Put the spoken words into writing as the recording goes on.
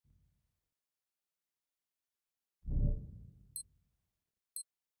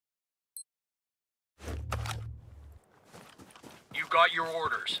got your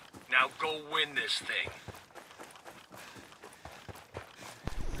orders. Now go win this thing.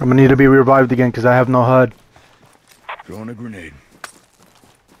 I'm gonna need to be revived again because I have no HUD. Throwing a grenade.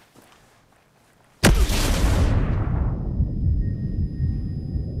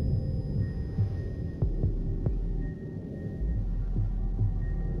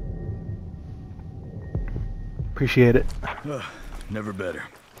 Appreciate it. Never better.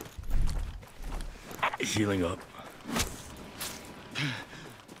 Healing up.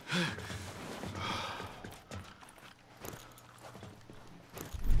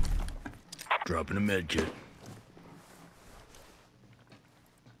 Dropping a med kit.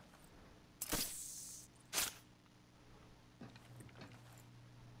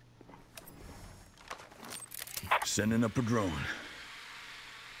 Sending up a drone.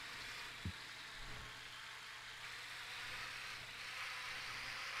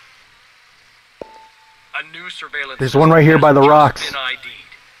 A new surveillance. There's one right here by the rocks.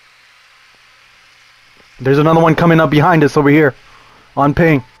 There's another one coming up behind us over here. On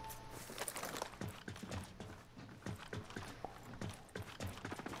ping.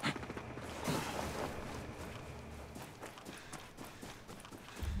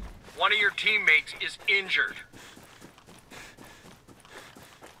 One of your teammates is injured.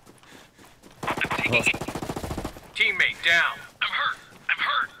 I'm taking it. Teammate down. I'm hurt.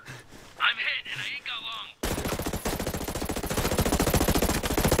 I'm hit and I ain't got long.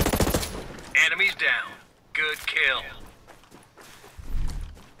 Enemies down. Good kill.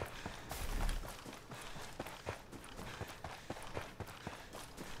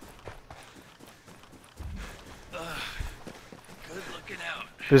 Good looking out.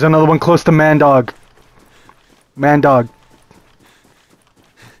 There's another one close to Man Dog. Man Dog.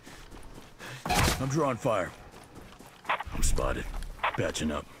 I'm drawing fire. I'm spotted.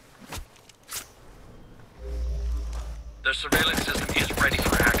 Patching up. The surveillance system is ready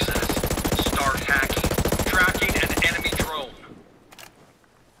for access. Start hacking. Tracking an enemy drone.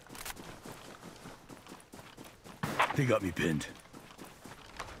 They got me pinned.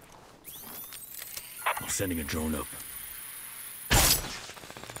 I'm sending a drone up.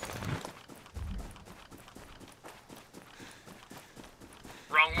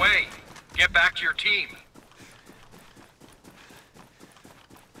 Wrong way. Get back to your team.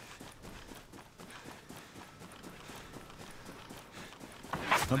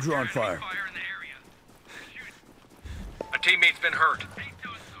 I'm drawing fire. A teammate's been hurt.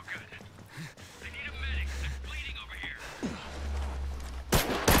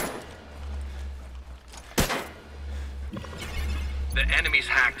 The enemy's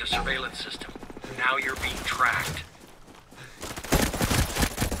hacked the surveillance system. Now you're being tracked.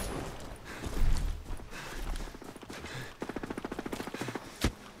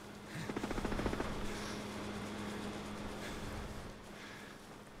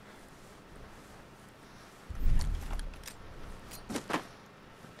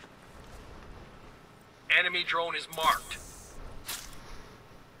 Enemy drone is marked.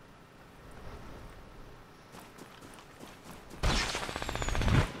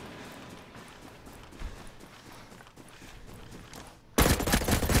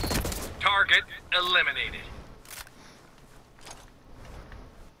 Target eliminated.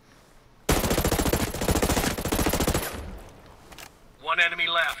 One enemy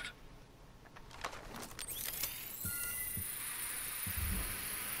left.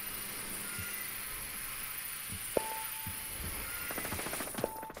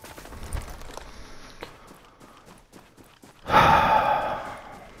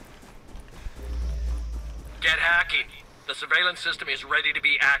 Get hacking. The surveillance system is ready to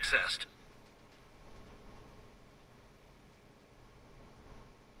be accessed.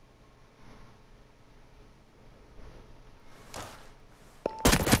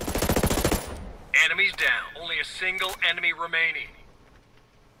 Enemies down. Only a single enemy remaining.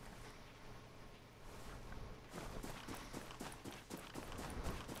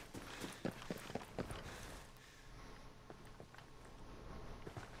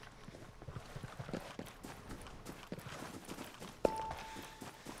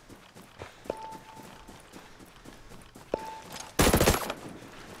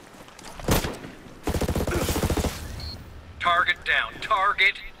 Target down.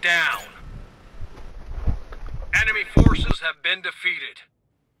 Target down. Enemy forces have been defeated.